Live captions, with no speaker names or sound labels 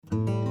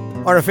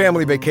On a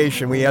family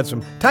vacation, we had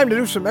some time to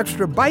do some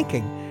extra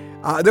biking.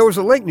 There was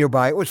a lake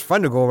nearby. It was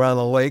fun to go around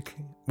the lake.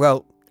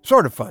 Well,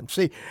 sort of fun.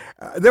 See,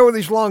 there were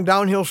these long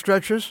downhill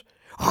stretches.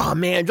 Oh,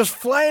 man, just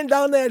flying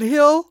down that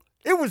hill.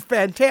 It was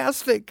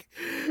fantastic.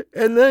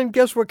 And then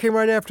guess what came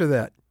right after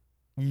that?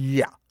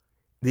 Yeah,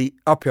 the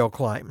uphill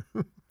climb.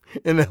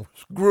 And it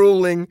was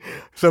grueling,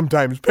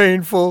 sometimes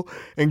painful.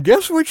 And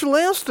guess which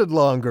lasted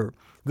longer?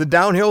 The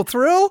downhill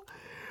thrill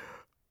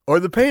or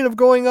the pain of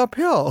going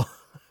uphill?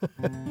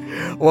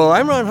 Well,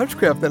 I'm Ron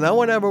Hutchcraft, and I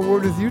want to have a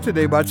word with you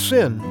today about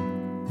sin,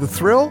 the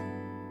thrill,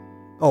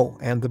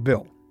 and the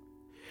bill.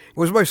 It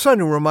was my son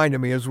who reminded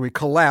me as we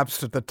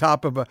collapsed at the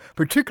top of a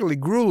particularly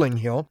grueling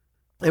hill,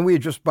 and we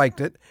had just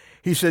biked it.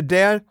 He said,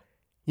 "Dad,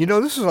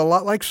 this is a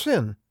lot like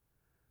sin."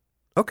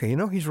 Okay,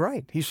 he's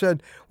right. He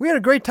said, "We had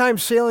a great time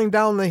sailing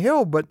down the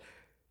hill, but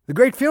the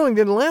great feeling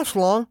didn't last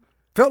long.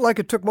 Felt like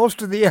it took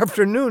most of the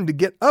afternoon to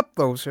get up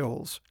those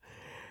hills."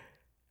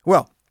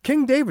 Well,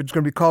 King David's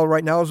going to be called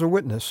right now as a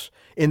witness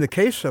in the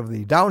case of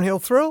the downhill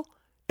thrill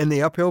and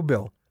the uphill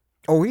bill.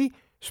 Oh, he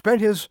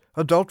spent his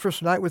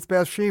adulterous night with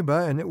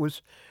Bathsheba, and it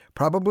was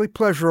probably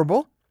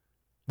pleasurable.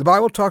 The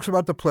Bible talks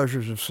about the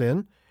pleasures of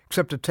sin,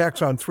 except it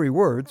tacks on 3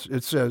 words.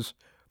 It says,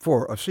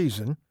 for a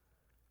season.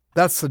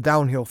 That's the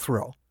downhill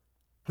thrill.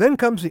 Then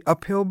comes the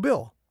uphill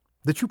bill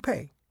that you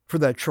pay for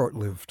that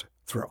short-lived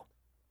thrill.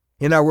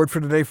 In our word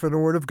for today for the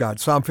Word of God,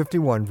 Psalm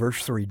 51,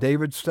 verse 3,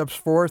 David steps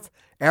forth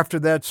after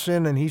that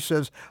sin, and he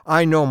says,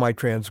 "I know my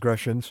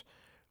transgressions,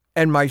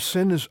 and my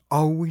sin is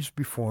always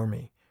before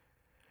me."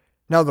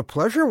 Now, the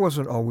pleasure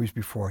wasn't always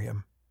before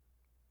him,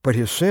 but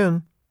his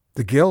sin,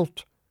 the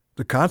guilt,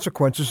 the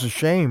consequences, the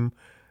shame,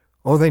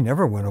 they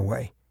never went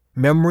away.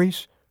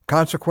 Memories,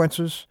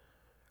 consequences,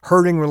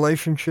 hurting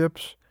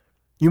relationships.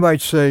 You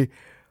might say,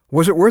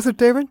 "Was it worth it,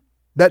 David?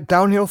 That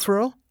downhill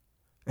thrill?"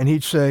 And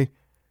he'd say,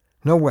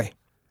 "No way.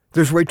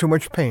 There's way too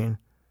much pain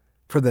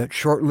for that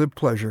short-lived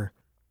pleasure.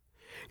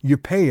 You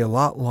pay a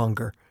lot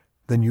longer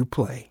than you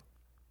play."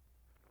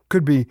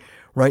 Could be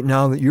right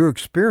now that you're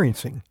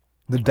experiencing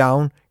the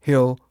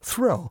downhill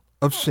thrill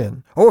of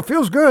sin. It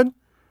feels good.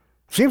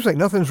 Seems like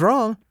nothing's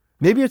wrong.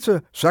 Maybe it's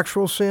a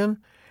sexual sin.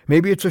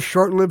 Maybe it's a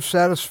short-lived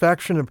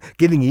satisfaction of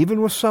getting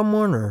even with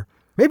someone, or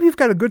maybe you've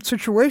got a good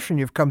situation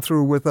you've come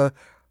through with a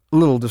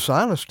little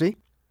dishonesty.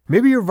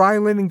 Maybe you're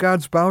violating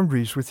God's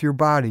boundaries with your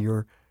body,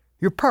 or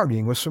you're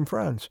partying with some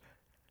friends.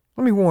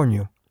 Let me warn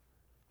you,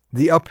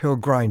 the uphill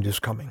grind is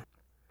coming.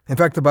 In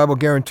fact, the Bible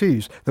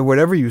guarantees that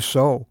whatever you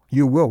sow,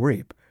 you will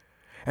reap.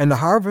 And the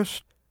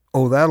harvest,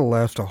 that'll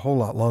last a whole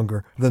lot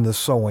longer than the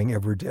sowing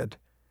ever did.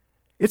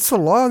 It's the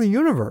law of the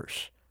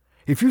universe.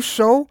 If you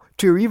sow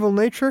to your evil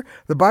nature,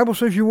 the Bible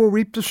says you will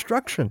reap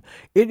destruction.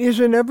 It is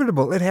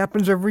inevitable. It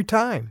happens every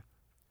time.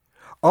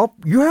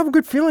 You have a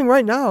good feeling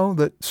right now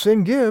that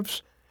sin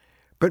gives,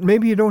 but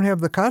maybe you don't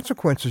have the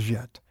consequences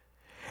yet.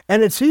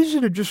 And it's easy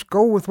to just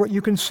go with what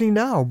you can see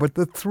now, but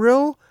the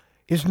thrill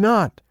is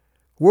not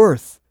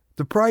worth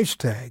the price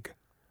tag.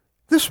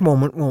 This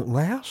moment won't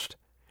last.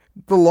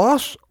 The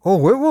loss, it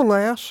will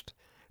last.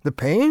 The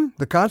pain,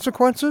 the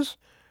consequences,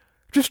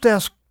 just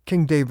ask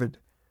King David.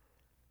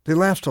 They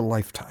last a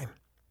lifetime.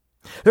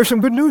 There's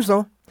some good news,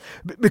 though,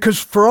 because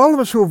for all of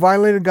us who have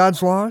violated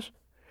God's laws,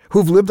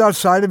 who've lived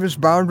outside of his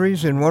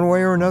boundaries in one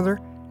way or another,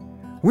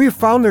 we have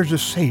found there's a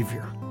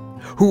Savior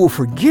who will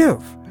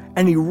forgive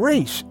and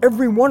erase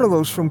every one of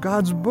those from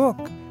God's book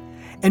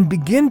and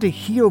begin to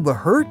heal the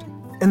hurt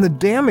and the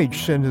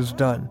damage sin has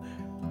done.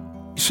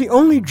 See,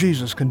 only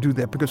Jesus can do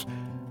that because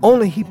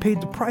only he paid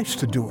the price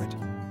to do it.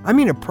 I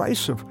mean, a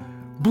price of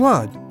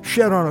blood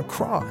shed on a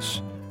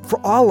cross for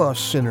all us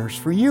sinners,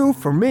 for you,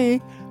 for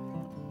me.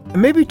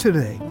 And maybe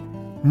today,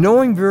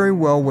 knowing very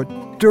well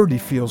what dirty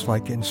feels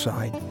like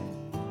inside,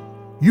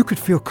 you could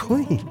feel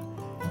clean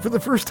for the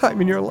first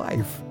time in your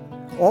life.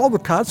 All the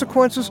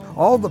consequences,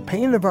 all the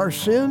pain of our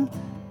sin,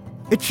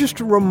 it's just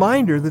a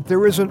reminder that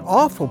there is an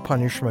awful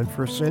punishment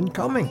for sin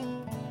coming.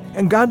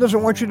 And God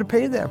doesn't want you to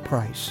pay that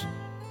price.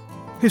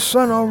 His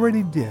Son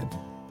already did.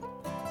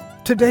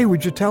 Today,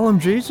 would you tell him,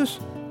 "Jesus,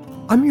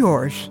 I'm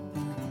yours.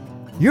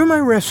 You're my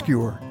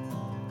rescuer."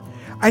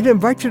 I'd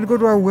invite you to go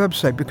to our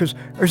website because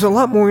there's a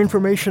lot more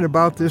information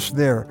about this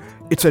there.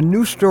 It's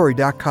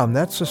anewstory.com.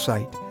 That's the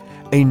site,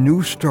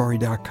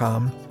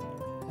 anewstory.com.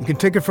 You can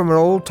take it from an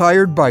old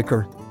tired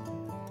biker.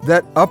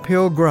 That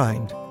uphill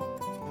grind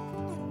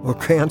will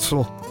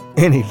cancel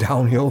any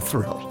downhill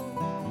thrill.